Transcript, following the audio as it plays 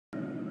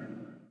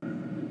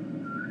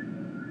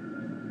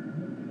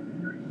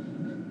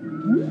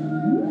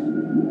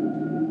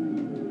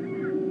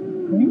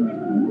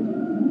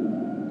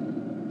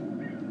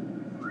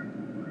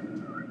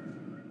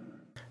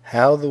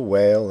How the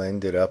whale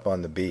ended up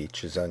on the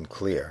beach is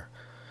unclear,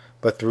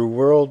 but through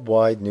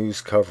worldwide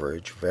news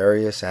coverage,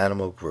 various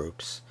animal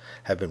groups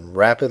have been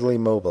rapidly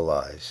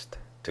mobilized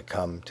to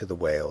come to the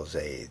whale's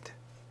aid.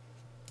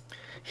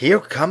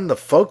 Here come the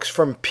folks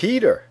from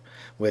Peter,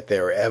 with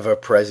their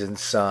ever-present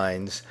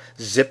signs,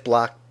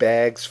 Ziploc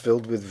bags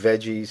filled with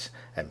veggies,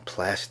 and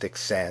plastic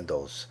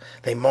sandals.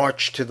 They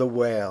march to the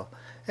whale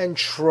and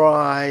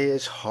try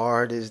as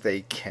hard as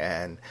they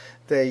can.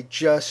 They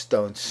just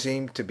don't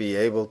seem to be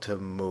able to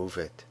move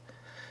it.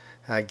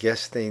 I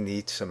guess they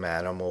need some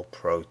animal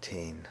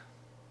protein.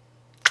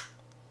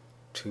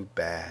 Too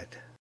bad.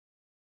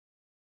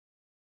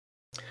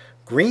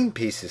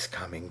 Greenpeace is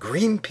coming.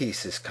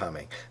 Greenpeace is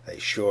coming. They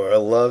sure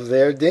love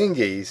their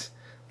dinghies.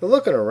 They're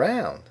looking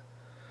around.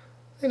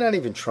 They're not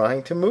even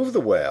trying to move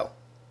the whale.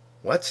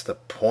 What's the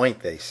point,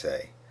 they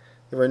say?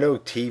 There are no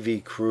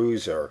TV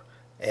crews or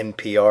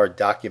NPR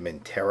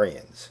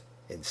documentarians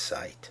in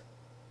sight.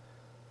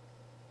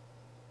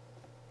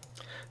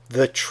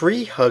 The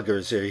tree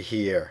huggers are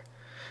here,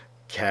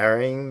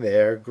 carrying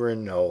their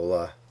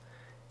granola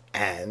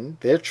and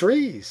their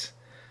trees.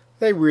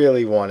 They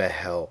really want to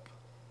help,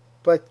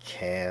 but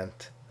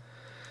can't.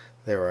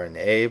 They're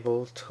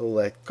unable to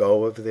let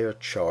go of their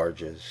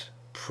charges,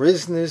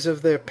 prisoners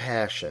of their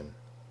passion.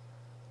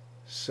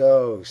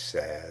 So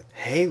sad.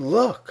 Hey,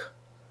 look!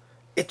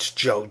 It's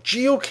Joe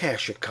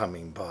Geocacher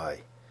coming by.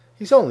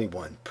 He's only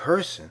one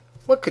person.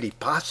 What could he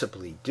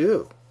possibly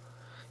do?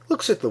 He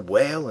looks at the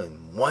whale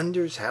and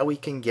wonders how he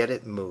can get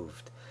it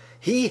moved.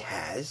 He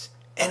has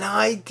an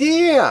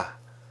idea!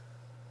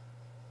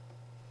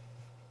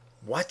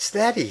 What's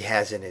that he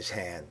has in his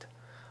hand?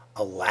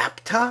 A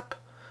laptop?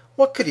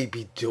 What could he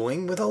be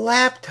doing with a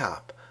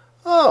laptop?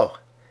 Oh,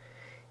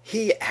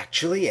 he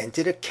actually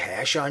entered a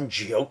cache on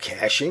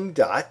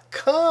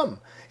Geocaching.com.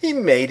 He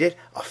made it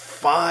a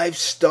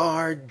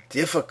 5-star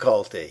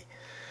difficulty.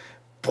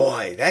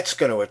 Boy, that's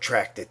going to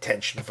attract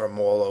attention from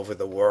all over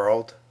the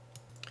world.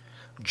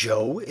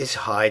 Joe is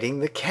hiding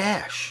the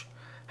cache.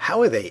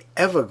 How are they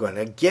ever going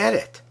to get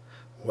it?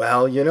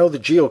 Well, you know the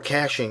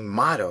geocaching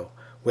motto,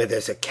 where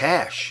there's a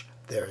cache,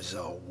 there's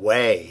a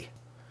way.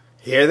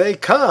 Here they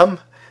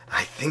come.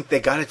 I think they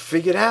got it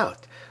figured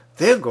out.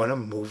 They're going to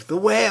move the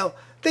whale.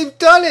 They've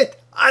done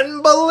it!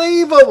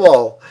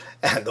 Unbelievable!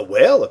 And the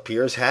whale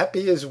appears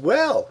happy as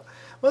well.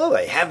 Well,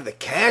 they have the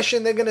cache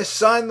and they're going to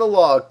sign the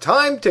log.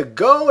 Time to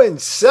go and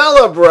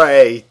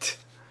celebrate!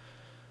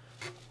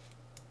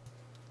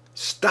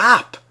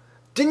 Stop!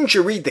 Didn't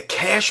you read the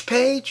cache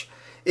page?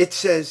 It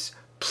says,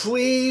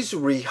 please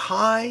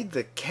rehide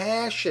the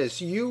cache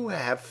as you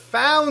have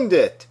found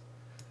it.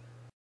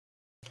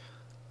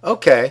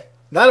 Okay,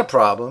 not a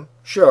problem.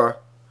 Sure.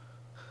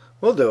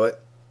 We'll do it.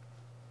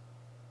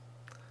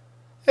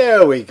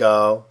 There we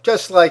go.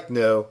 Just like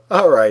new.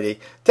 Alrighty.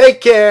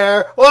 Take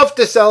care. Off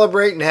to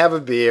celebrate and have a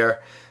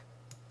beer.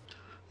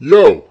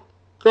 Yo,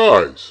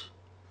 guys.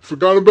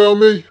 Forgot about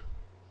me?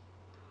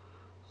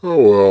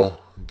 Oh well.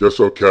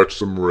 Guess I'll catch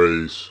some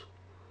rays.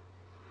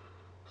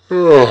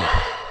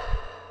 Ugh.